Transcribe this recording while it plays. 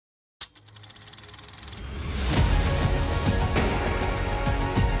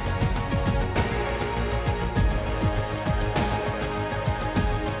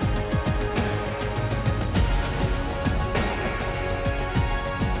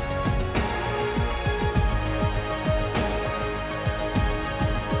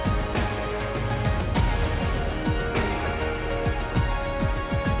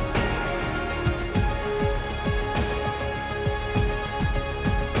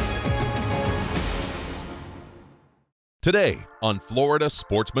Today on Florida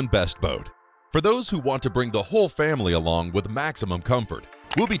Sportsman Best Boat. For those who want to bring the whole family along with maximum comfort,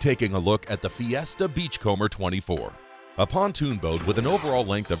 we'll be taking a look at the Fiesta Beachcomber 24, a pontoon boat with an overall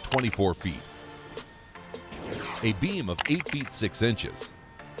length of 24 feet, a beam of 8 feet 6 inches,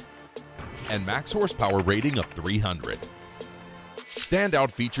 and max horsepower rating of 300.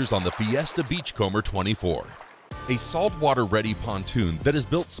 Standout features on the Fiesta Beachcomber 24. A saltwater-ready pontoon that is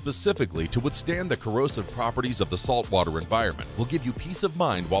built specifically to withstand the corrosive properties of the saltwater environment will give you peace of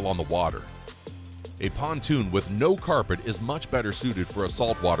mind while on the water. A pontoon with no carpet is much better suited for a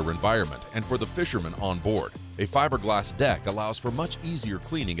saltwater environment and for the fishermen on board. A fiberglass deck allows for much easier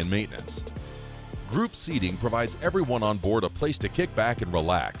cleaning and maintenance. Group seating provides everyone on board a place to kick back and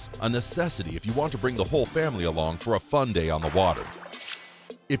relax, a necessity if you want to bring the whole family along for a fun day on the water.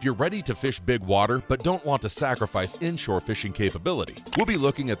 If you're ready to fish big water but don't want to sacrifice inshore fishing capability, we'll be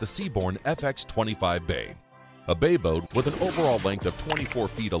looking at the Seaborn FX25 Bay, a bay boat with an overall length of 24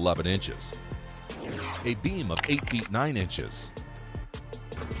 feet 11 inches, a beam of 8 feet 9 inches,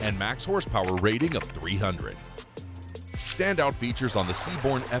 and max horsepower rating of 300. Standout features on the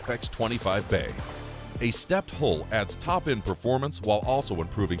Seaborn FX25 Bay. A stepped hull adds top-end performance while also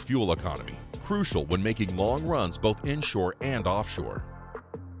improving fuel economy, crucial when making long runs both inshore and offshore.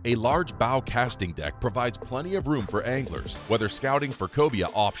 A large bow casting deck provides plenty of room for anglers, whether scouting for cobia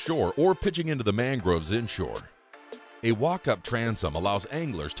offshore or pitching into the mangroves inshore. A walk-up transom allows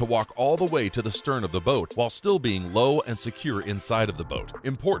anglers to walk all the way to the stern of the boat while still being low and secure inside of the boat,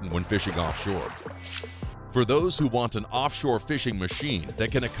 important when fishing offshore. For those who want an offshore fishing machine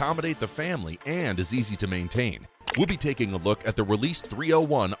that can accommodate the family and is easy to maintain, we'll be taking a look at the Release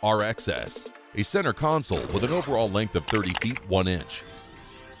 301 RXS, a center console with an overall length of 30 feet 1 inch,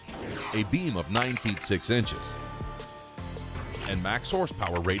 a beam of 9 feet 6 inches, and max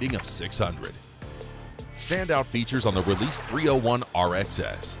horsepower rating of 600. Standout features on the Release 301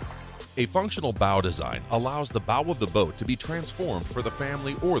 RXS. A functional bow design allows the bow of the boat to be transformed for the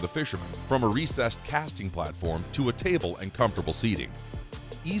family or the fisherman, from a recessed casting platform to a table and comfortable seating.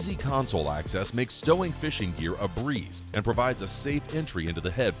 Easy console access makes stowing fishing gear a breeze and provides a safe entry into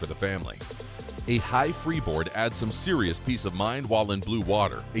the head for the family. A high freeboard adds some serious peace of mind while in blue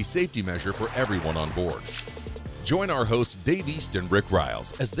water, a safety measure for everyone on board. Join our hosts Dave East and Rick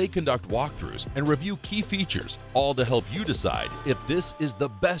Riles as they conduct walkthroughs and review key features, all to help you decide if this is the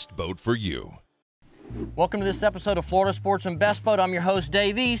best boat for you. Welcome to this episode of Florida Sportsman Best Boat. I'm your host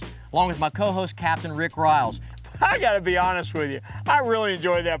Dave East, along with my co-host Captain Rick Riles. I gotta be honest with you, I really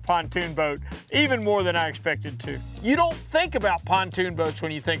enjoyed that pontoon boat, even more than I expected to. You don't think about pontoon boats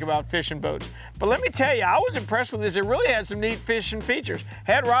when you think about fishing boats, but let me tell you, I was impressed with this. It really had some neat fishing features.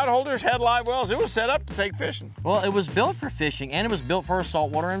 Had rod holders, had live wells. It was set up to take fishing. Well, it was built for fishing and it was built for a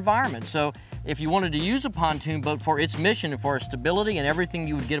saltwater environment. So if you wanted to use a pontoon boat for its mission and for its stability and everything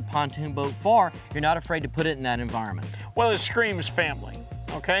you would get a pontoon boat for, you're not afraid to put it in that environment. Well, it screams family.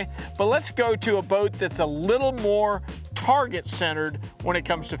 Okay, but let's go to a boat that's a little more target-centered when it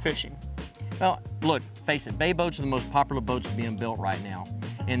comes to fishing. Well, look, face it, bay boats are the most popular boats being built right now.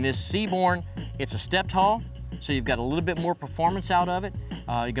 In this Seaborn, it's a stepped hull, so you've got a little bit more performance out of it.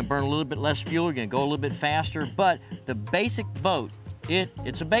 You can burn a little bit less fuel, you're gonna go a little bit faster, but the basic boat,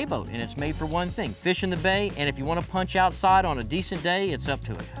 it's a bay boat, and it's made for one thing, fish in the bay, and if you want to punch outside on a decent day, it's up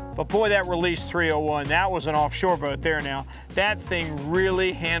to it. But boy, that Release 301, that was an offshore boat there now. That thing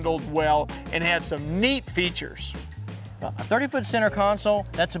really handled well and had some neat features. Well, a 30-foot center console,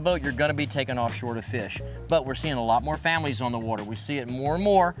 that's a boat you're gonna be taking offshore to fish. But we're seeing a lot more families on the water. We see it more and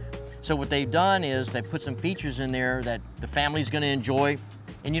more. So what they've done is they put some features in there that the family's gonna enjoy.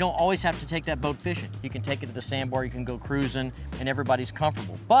 And you don't always have to take that boat fishing. You can take it to the sandbar, you can go cruising, and everybody's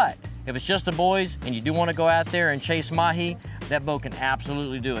comfortable. But if it's just the boys and you do want to go out there and chase mahi, that boat can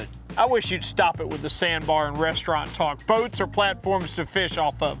absolutely do it. I wish you'd stop it with the sandbar and restaurant talk. Boats are platforms to fish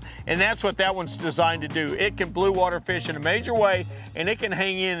off of, and that's what that one's designed to do. It can blue water fish in a major way, and it can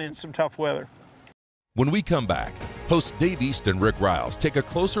hang in some tough weather. When we come back, hosts Dave East and Rick Riles take a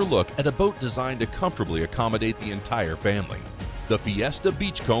closer look at a boat designed to comfortably accommodate the entire family. The Fiesta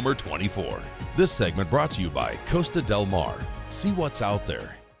Beachcomber 24. This segment brought to you by Costa Del Mar. See what's out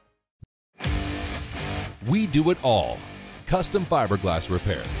there. We do it all. Custom fiberglass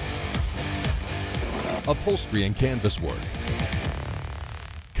repair, upholstery and canvas work,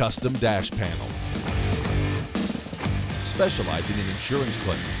 custom dash panels, specializing in insurance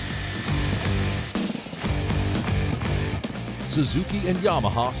claims, Suzuki and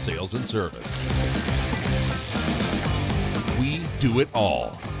Yamaha sales and service. We do it all.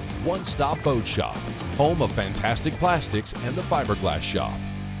 One-stop boat shop, home of fantastic plastics and the fiberglass shop.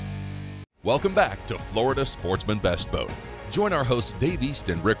 Welcome back to Florida Sportsman Best Boat. Join our hosts Dave East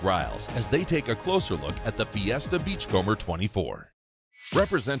and Rick Riles as they take a closer look at the Fiesta Beachcomber 24.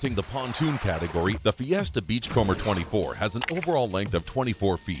 Representing the pontoon category, the Fiesta Beachcomber 24 has an overall length of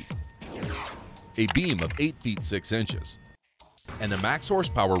 24 feet, a beam of 8 feet 6 inches, and a max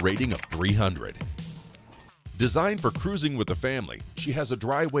horsepower rating of 300. Designed for cruising with the family, she has a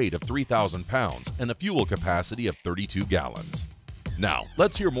dry weight of 3,000 pounds and a fuel capacity of 32 gallons. Now,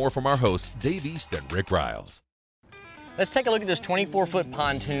 let's hear more from our hosts Dave East and Rick Riles. Let's take a look at this 24-foot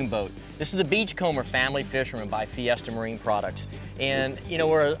pontoon boat. This is the Beachcomber family fisherman by Fiesta Marine Products. And you know,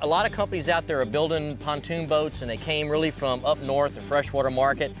 where a lot of companies out there are building pontoon boats, and they came really from up north, the freshwater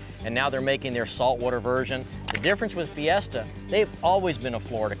market, and now they're making their saltwater version. The difference with Fiesta, they've always been a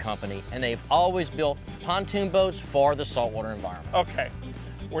Florida company, and they've always built pontoon boats for the saltwater environment. Okay,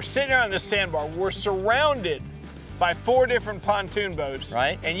 we're sitting here on this sandbar. We're surrounded by 4 different pontoon boats.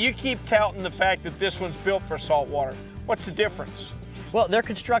 Right. And you keep touting the fact that this one's built for saltwater. What's the difference? Well, their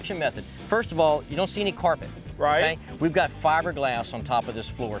construction method. First of all, you don't see any carpet. Right. Okay? We've got fiberglass on top of this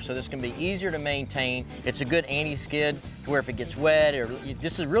floor, so this can be easier to maintain. It's a good anti-skid to where if it gets wet, or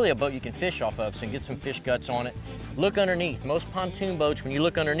this is really a boat you can fish off of, so you can get some fish guts on it. Look underneath. Most pontoon boats, when you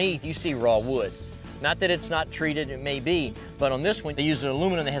look underneath, you see raw wood. Not that it's not treated, it may be, but on this one, they use an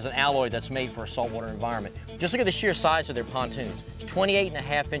aluminum that has an alloy that's made for a saltwater environment. Just look at the sheer size of their pontoons. It's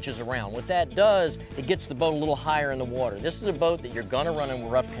 28.5 inches around. What that does, it gets the boat a little higher in the water. This is a boat that you're gonna run in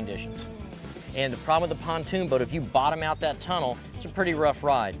rough conditions. And the problem with the pontoon boat, if you bottom out that tunnel, it's a pretty rough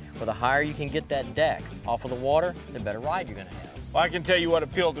ride. But the higher you can get that deck off of the water, the better ride you're gonna have. Well, I can tell you what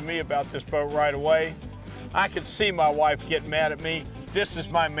appealed to me about this boat right away. I could see my wife get mad at me. This is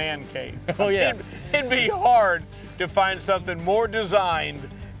my man cave. Oh yeah. It'd be hard to find something more designed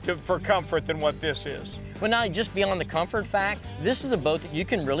for comfort than what this is. But now, just beyond the comfort fact, this is a boat that you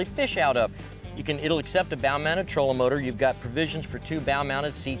can really fish out of. It'll accept a bow-mounted trolling motor. You've got provisions for 2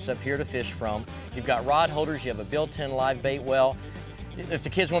 bow-mounted seats up here to fish from. You've got rod holders. You have a built-in live bait well. If the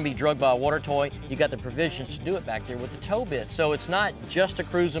kids want to be drugged by a water toy, you got the provisions to do it back there with the tow bit. So it's not just a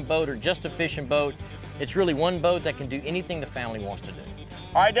cruising boat or just a fishing boat. It's really one boat that can do anything the family wants to do.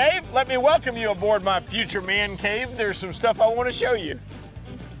 All right, Dave, let me welcome you aboard my future man cave. There's some stuff I want to show you.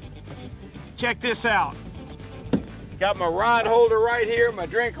 Check this out. Got my rod holder right here, my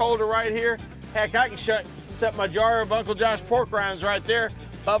drink holder right here. Heck, I can set my jar of Uncle Josh pork rinds right there.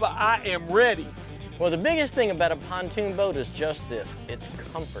 Bubba, I am ready. Well, the biggest thing about a pontoon boat is just this, it's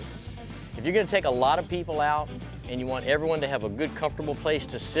comfort. If you're gonna take a lot of people out and you want everyone to have a good, comfortable place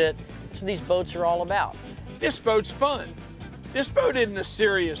to sit, that's what these boats are all about. This boat's fun. This boat isn't a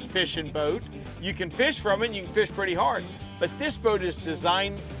serious fishing boat. You can fish from it and you can fish pretty hard, but this boat is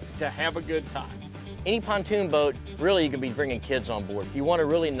designed to have a good time. Any pontoon boat, really, you can be bringing kids on board. You want a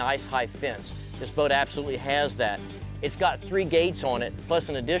really nice high fence. This boat absolutely has that. It's got 3 gates on it, plus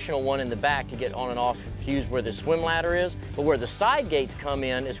an additional one in the back to get on and off to use where the swim ladder is. But where the side gates come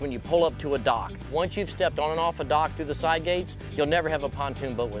in is when you pull up to a dock. Once you've stepped on and off a dock through the side gates, you'll never have a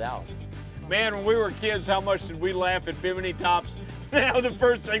pontoon boat without them. Man, when we were kids, how much did we laugh at bimini tops? Now the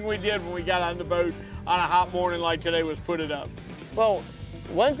first thing we did when we got on the boat on a hot morning like today was put it up. Well,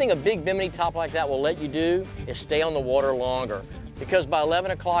 one thing a big bimini top like that will let you do is stay on the water longer. Because by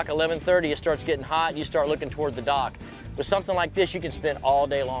 11 o'clock, 11:30, it starts getting hot and you start looking toward the dock. With something like this, you can spend all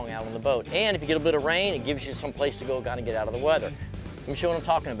day long out on the boat. And if you get a bit of rain, it gives you some place to go, kind of get out of the weather. Let me show you what I'm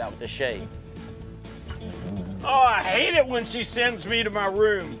talking about with this shade. Oh, I hate it when she sends me to my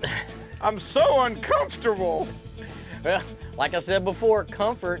room. I'm so uncomfortable. Well, like I said before,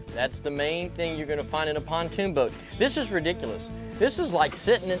 comfort, that's the main thing you're gonna find in a pontoon boat. This is ridiculous. This is like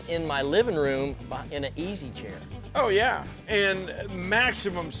sitting in my living room in an easy chair. Oh yeah, and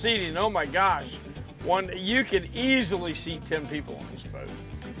maximum seating, oh my gosh. You could easily seat 10 people on this boat.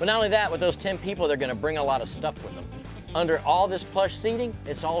 But not only that, with those 10 people, they're gonna bring a lot of stuff with them. Under all this plush seating,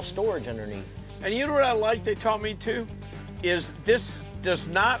 it's all storage underneath. And you know what I like they taught me too? Is this does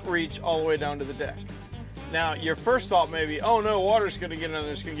not reach all the way down to the deck. Now, your first thought may be, oh no, water's gonna get under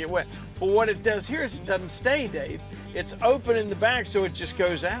there, it's gonna get wet. But what it does here is it doesn't stay, Dave. It's open in the back, so it just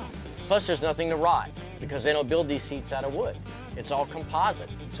goes out. Plus, there's nothing to rot because they don't build these seats out of wood. It's all composite.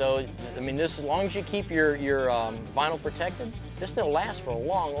 So, I mean, this, as long as you keep your vinyl protected, this thing will last for a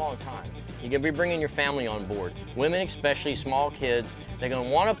long, long time. You're gonna be bringing your family on board. Women, especially small kids, they're gonna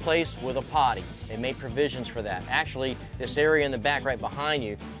want a place with a potty. They made provisions for that. Actually, this area in the back right behind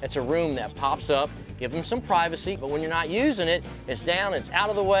you, it's a room that pops up, give them some privacy, but when you're not using it, it's down, it's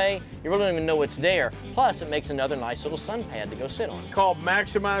out of the way, you really don't even know it's there. Plus, it makes another nice little sun pad to go sit on. Called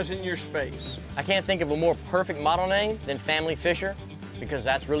maximizing your space. I can't think of a more perfect model name than Family Fisher. because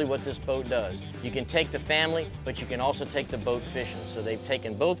that's really what this boat does. You can take the family, but you can also take the boat fishing. So they've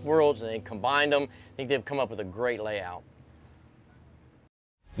taken both worlds and they combined them. I think they've come up with a great layout.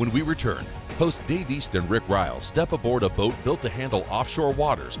 When we return, hosts Dave East and Rick Riles step aboard a boat built to handle offshore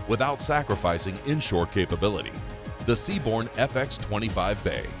waters without sacrificing inshore capability, the Seaborn FX25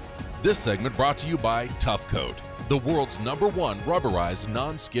 Bay. This segment brought to you by Tough Coat, the world's #1 rubberized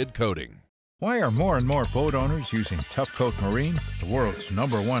non-skid coating. Why are more and more boat owners using Tough Coat Marine, the world's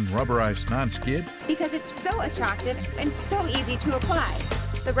 #1 rubberized non-skid? Because it's so attractive and so easy to apply.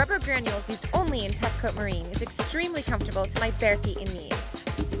 The rubber granules used only in Tough Coat Marine is extremely comfortable to my bare feet and knees.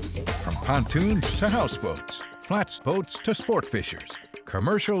 From pontoons to houseboats, flats boats to sport fishers,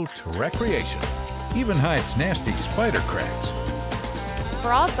 commercial to recreation, even hides nasty spider crabs.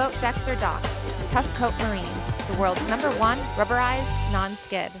 For all boat decks or docks, Tough Coat Marine, the world's #1 rubberized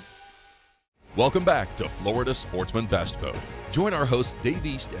non-skid. Welcome back to Florida Sportsman Best Boat. Join our hosts Dave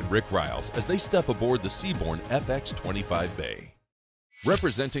East and Rick Riles as they step aboard the Seaborn FX25 Bay.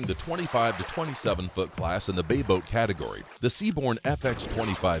 Representing the 25 to 27 foot class in the bay boat category, the Seaborn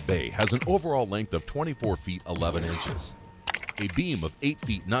FX25 Bay has an overall length of 24 feet 11 inches, a beam of 8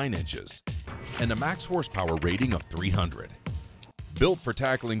 feet 9 inches, and a max horsepower rating of 300. Built for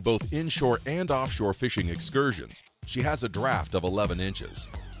tackling both inshore and offshore fishing excursions, she has a draft of 11 inches,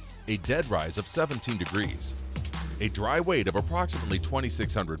 a dead rise of 17 degrees, a dry weight of approximately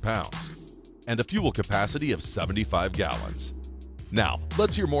 2,600 pounds, and a fuel capacity of 75 gallons. Now,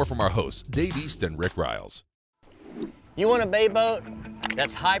 let's hear more from our hosts, Dave East and Rick Riles. You want a bay boat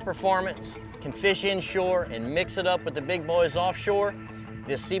that's high performance, can fish inshore and mix it up with the big boys offshore?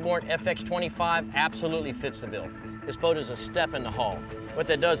 This Seaborn FX25 absolutely fits the bill. This boat is a step in the hull. What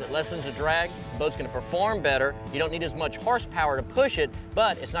that does, it lessens the drag, the boat's gonna perform better, you don't need as much horsepower to push it,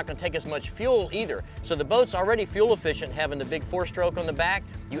 but it's not gonna take as much fuel either. So the boat's already fuel efficient, having the big 4-stroke on the back.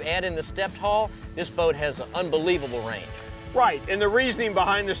 You add in the stepped hull, this boat has an unbelievable range. Right, and the reasoning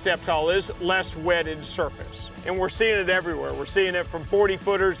behind the stepped hull is less wetted surface. And we're seeing it everywhere. We're seeing it from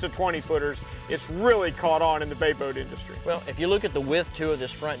 40-footers to 20-footers. It's really caught on in the bay boat industry. Well, if you look at the width too of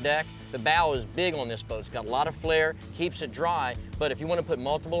this front deck, the bow is big on this boat. It's got a lot of flare, keeps it dry, but if you want to put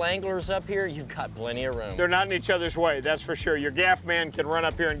multiple anglers up here, you've got plenty of room. They're not in each other's way, that's for sure. Your gaff man can run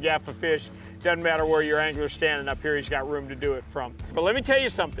up here and gaff a fish. Doesn't matter where your angler's standing up here, he's got room to do it from. But let me tell you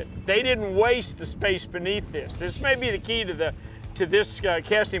something, they didn't waste the space beneath this. This may be the key to this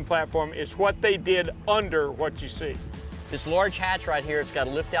casting platform, is what they did under what you see. This large hatch right here, it's got a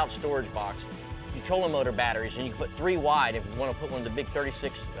lift-out storage box, your trolling motor batteries, and you can put 3 wide if you want to put one of the big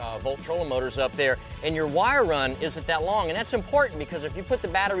 36-volt trolling motors up there. And your wire run isn't that long, and that's important because if you put the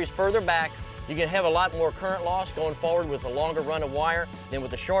batteries further back, you can have a lot more current loss going forward with a longer run of wire than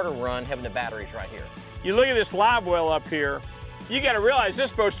with a shorter run having the batteries right here. You look at this live well up here, you got to realize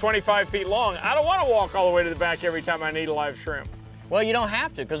this boat's 25 feet long. I don't want to walk all the way to the back every time I need a live shrimp. Well, you don't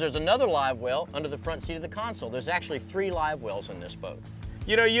have to, because there's another live well under the front seat of the console. There's actually 3 live wells in this boat.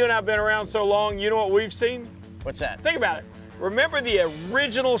 You know, you and I have been around so long, you know what we've seen? What's that? Think about it. Remember the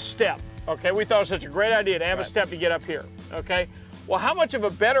original step, okay? We thought it was such a great idea to have a step to get up here, okay? Well, how much of a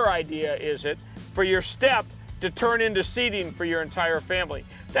better idea is it for your step to turn into seating for your entire family?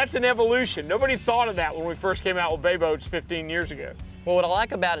 That's an evolution. Nobody thought of that when we first came out with bay boats 15 years ago. Well, what I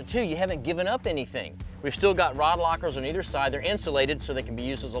like about it too, you haven't given up anything. We've still got rod lockers on either side. They're insulated so they can be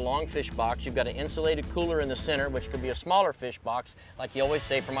used as a long fish box. You've got an insulated cooler in the center, which could be a smaller fish box, like you always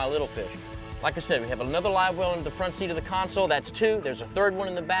say for my little fish. Like I said, we have another live well in the front seat of the console. That's 2. There's a 3rd one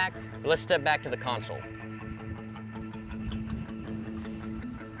in the back. But let's step back to the console.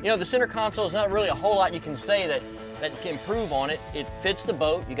 You know, the center console is not really a whole lot you can say that can improve on it. It fits the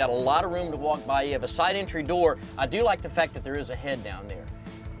boat. You got a lot of room to walk by. You have a side entry door. I do like the fact that there is a head down there.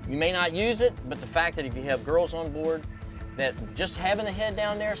 You may not use it, but the fact that if you have girls on board, that just having the head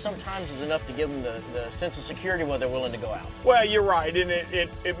down there sometimes is enough to give them the sense of security where they're willing to go out. Well, you're right, and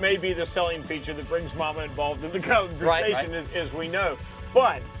it may be the selling feature that brings Mama involved in the conversation, right. As we know.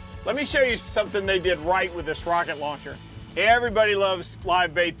 But let me show you something they did right with this rocket launcher. Everybody loves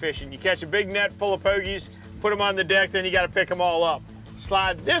live bait fishing. You catch a big net full of pogies, put them on the deck, then you got to pick them all up.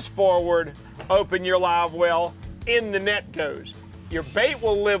 Slide this forward, open your live well, in the net goes. Your bait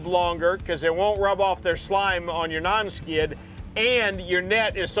will live longer because it won't rub off their slime on your non-skid, and your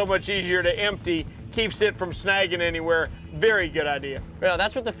net is so much easier to empty, keeps it from snagging anywhere. Very good idea. Well,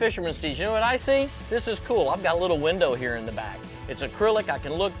 that's what the fisherman sees. You know what I see? This is cool. I've got a little window here in the back. It's acrylic, I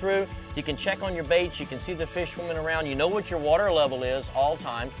can look through. You can check on your baits, you can see the fish swimming around. You know what your water level is all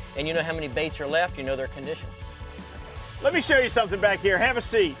times, and you know how many baits are left, you know their condition. Let me show you something back here. Have a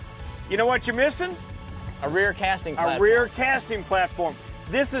seat. You know what you're missing? A rear casting platform. A rear casting platform.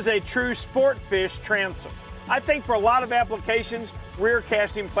 This is a true sport fish transom. I think for a lot of applications, rear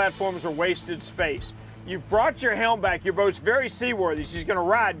casting platforms are wasted space. You've brought your helm back. Your boat's very seaworthy. She's going to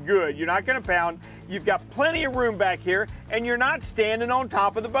ride good. You're not going to pound. You've got plenty of room back here, and you're not standing on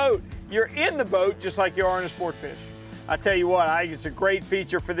top of the boat. You're in the boat just like you are in a sport fish. I tell you what, I think it's a great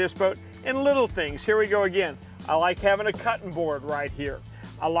feature for this boat. And little things. Here we go again. I like having a cutting board right here.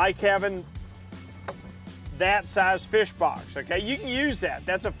 I like having that size fish box, okay? You can use that.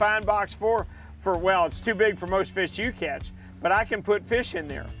 That's a fine box for well, it's too big for most fish you catch, but I can put fish in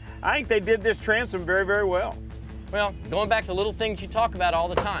there. I think they did this transom very, very well. Well, going back to the little things you talk about all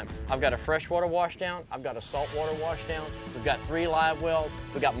the time. I've got a freshwater washdown, I've got a saltwater washdown, we've got 3 live wells,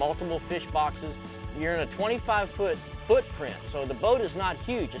 we've got multiple fish boxes. You're in a 25-foot footprint, so the boat is not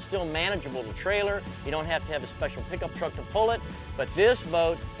huge. It's still manageable to trailer. You don't have to have a special pickup truck to pull it, but this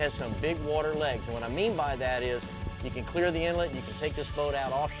boat has some big water legs. And what I mean by that is you can clear the inlet, you can take this boat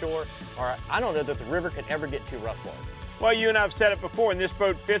out offshore, or I don't know that the river could ever get too rough for it. Well, you and I have said it before, and this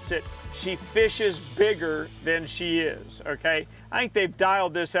boat fits it. She fishes bigger than she is, okay? I think they've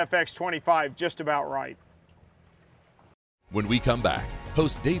dialed this FX25 just about right. When we come back,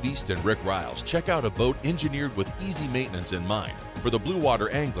 hosts Dave East and Rick Riles check out a boat engineered with easy maintenance in mind for the blue water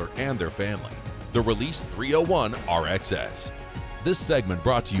angler and their family, the Release 301 RXS. This segment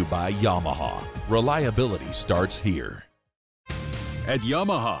brought to you by Yamaha. Reliability starts here. At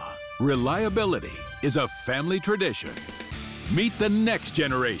Yamaha, reliability is a family tradition. Meet the next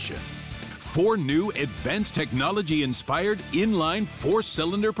generation. 4 new advanced technology-inspired inline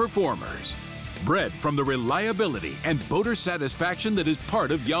 4-cylinder performers. Bred from the reliability and boater satisfaction that is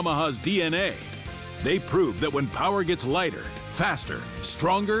part of Yamaha's DNA. They prove that when power gets lighter, faster,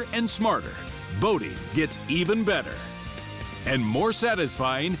 stronger, and smarter, boating gets even better. And more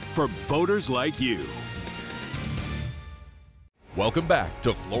satisfying for boaters like you. Welcome back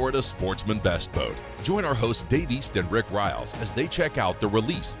to Florida Sportsman Best Boat. Join our hosts Dave East and Rick Riles as they check out the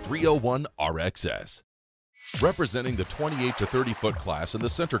Release 301 RXS. Representing the 28 to 30 foot class in the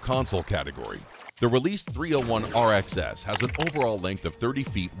center console category, the Release 301 RXS has an overall length of 30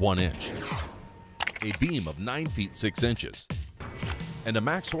 feet 1 inch, a beam of 9 feet 6 inches, and a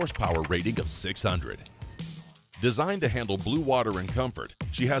max horsepower rating of 600. Designed to handle blue water in comfort,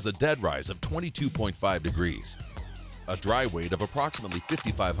 she has a dead rise of 22.5 degrees, a dry weight of approximately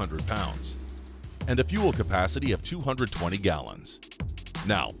 5,500 pounds, and a fuel capacity of 220 gallons.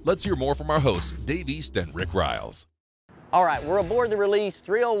 Now, let's hear more from our hosts, Dave East and Rick Riles. All right, we're aboard the Release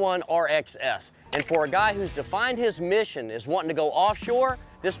 301 RXS, and for a guy who's defined his mission as wanting to go offshore,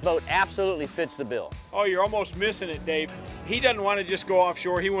 this boat absolutely fits the bill. Oh, you're almost missing it, Dave. He doesn't want to just go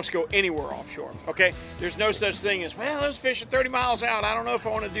offshore. He wants to go anywhere offshore, okay? There's no such thing as, well, those fish are 30 miles out. I don't know if I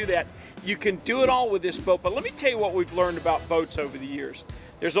want to do that. You can do it all with this boat, but let me tell you what we've learned about boats over the years.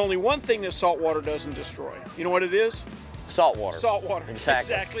 There's only one thing that salt water doesn't destroy. You know what it is? Salt water. Salt water.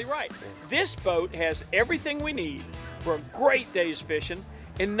 Exactly. Exactly right. This boat has everything we need for a great day's fishing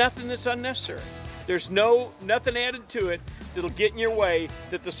and nothing that's unnecessary. There's nothing added to it that'll get in your way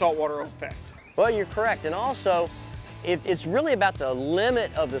that the saltwater will affect. Well, you're correct. And also, it's really about the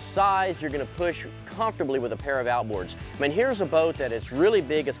limit of the size you're going to push comfortably with a pair of outboards. I mean, here's a boat that it's really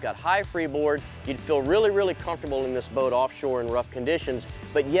big, it's got high freeboard. You'd feel really, really comfortable in this boat offshore in rough conditions,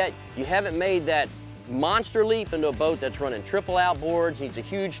 but yet you haven't made that monster leap into a boat that's running triple outboards, needs a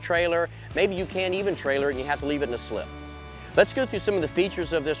huge trailer. Maybe you can't even trailer it and you have to leave it in a slip. Let's go through some of the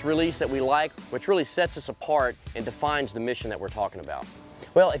features of this Release that we like, which really sets us apart and defines the mission that we're talking about.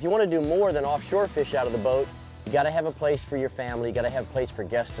 Well, if you want to do more than offshore fish out of the boat, you got to have a place for your family, you got to have a place for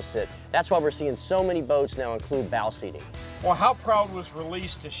guests to sit. That's why we're seeing so many boats now include bow seating. Well, how proud was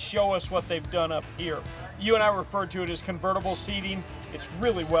Release to show us what they've done up here. You and I referred to it as convertible seating. It's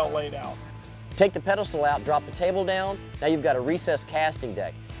really well laid out. Take the pedestal out, drop the table down, now you've got a recessed casting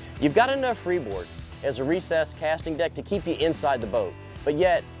deck. You've got enough freeboard as a recessed casting deck to keep you inside the boat. But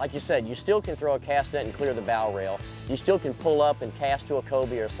yet, like you said, you still can throw a cast net and clear the bow rail. You still can pull up and cast to a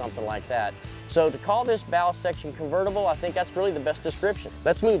cobia or something like that. So to call this bow section convertible, I think that's really the best description.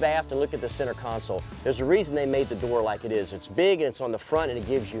 Let's move aft and look at the center console. There's a reason they made the door like it is. It's big and it's on the front and it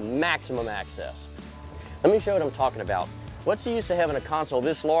gives you maximum access. Let me show you what I'm talking about. What's the use of having a console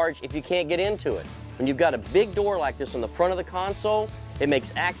this large if you can't get into it? When you've got a big door like this on the front of the console, it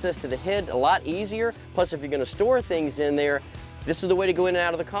makes access to the head a lot easier. Plus, if you're going to store things in there, this is the way to go in and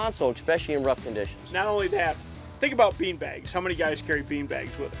out of the console, especially in rough conditions. Not only that, think about bean bags. How many guys carry bean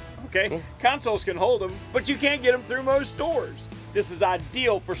bags with them? Okay, Consoles can hold them, but you can't get them through most doors. This is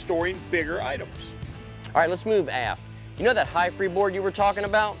ideal for storing bigger items. All right, let's move aft. You know that high freeboard you were talking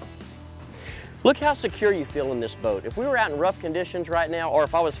about? Look how secure you feel in this boat. If we were out in rough conditions right now, or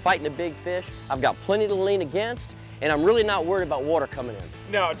if I was fighting a big fish, I've got plenty to lean against, and I'm really not worried about water coming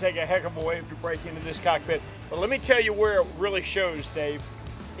in. No, it'd take a heck of a wave to break into this cockpit. But let me tell you where it really shows, Dave.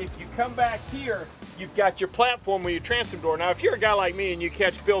 If you come back here, you've got your platform with your transom door. Now, if you're a guy like me and you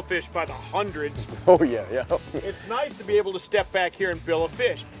catch billfish by the hundreds, oh yeah. It's nice to be able to step back here and bill a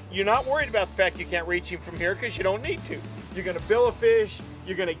fish. You're not worried about the fact you can't reach him from here because you don't need to. You're gonna bill a fish,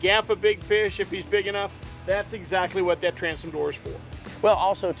 you're gonna gaff a big fish if he's big enough. That's exactly what that transom door is for. Well,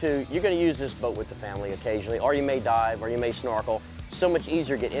 also too, you're gonna use this boat with the family occasionally, or you may dive, or you may snorkel. So much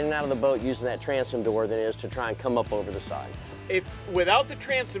easier to get in and out of the boat using that transom door than it is to try and come up over the side. Without the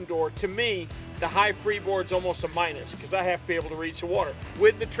transom door, to me, the high freeboard's almost a minus because I have to be able to reach the water.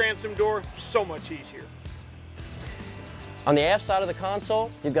 With the transom door, so much easier. On the aft side of the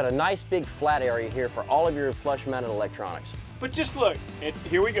console, you've got a nice big flat area here for all of your flush-mounted electronics. But just look,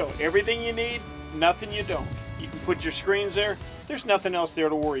 here we go. Everything you need, nothing you don't. You can put your screens there. There's nothing else there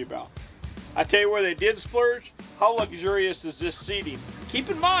to worry about. I tell you where they did splurge. How luxurious is this seating? Keep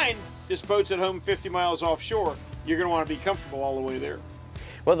in mind, this boat's at home 50 miles offshore. You're going to want to be comfortable all the way there.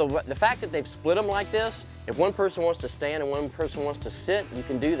 Well, the fact that they've split them like this, if one person wants to stand and one person wants to sit, you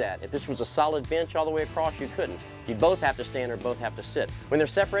can do that. If this was a solid bench all the way across, you couldn't. You both have to stand or both have to sit. When they're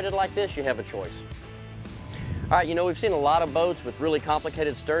separated like this, you have a choice. All right, you know, we've seen a lot of boats with really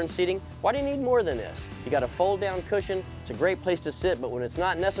complicated stern seating. Why do you need more than this? You got a fold-down cushion. It's a great place to sit, but when it's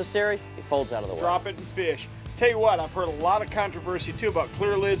not necessary, it folds out of the way. Drop it and fish. Tell you what, I've heard a lot of controversy too about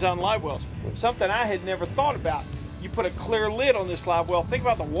clear lids on live wells. Something I had never thought about. You put a clear lid on this live well, think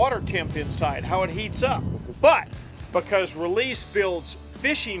about the water temp inside, how it heats up. But because Release builds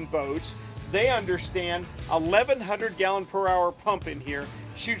fishing boats, they understand 1,100 gallon per hour pump in here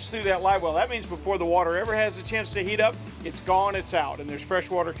shoots through that live well. That means before the water ever has a chance to heat up, it's gone, it's out, and there's fresh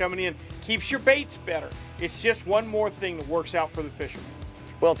water coming in. Keeps your baits better. It's just one more thing that works out for the fisherman.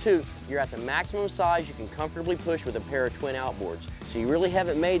 Well, too, you're at the maximum size you can comfortably push with a pair of twin outboards. So you really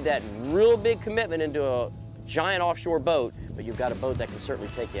haven't made that real big commitment into a giant offshore boat, but you've got a boat that can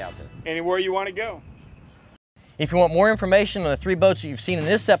certainly take you out there. Anywhere you want to go. If you want more information on the 3 boats that you've seen in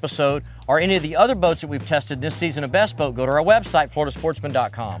this episode, or any of the other boats that we've tested this season of Best Boat, go to our website,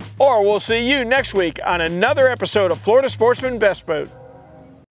 floridasportsman.com. Or we'll see you next week on another episode of Florida Sportsman Best Boat.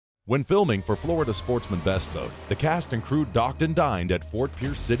 When filming for Florida Sportsman Best Boat, the cast and crew docked and dined at Fort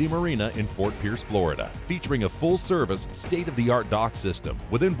Pierce City Marina in Fort Pierce, Florida, featuring a full-service, state-of-the-art dock system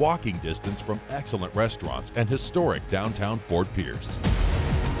within walking distance from excellent restaurants and historic downtown Fort Pierce.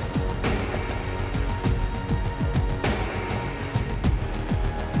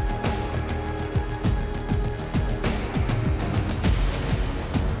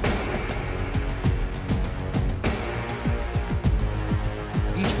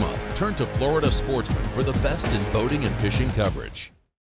 Turn to Florida Sportsman for the best in boating and fishing coverage.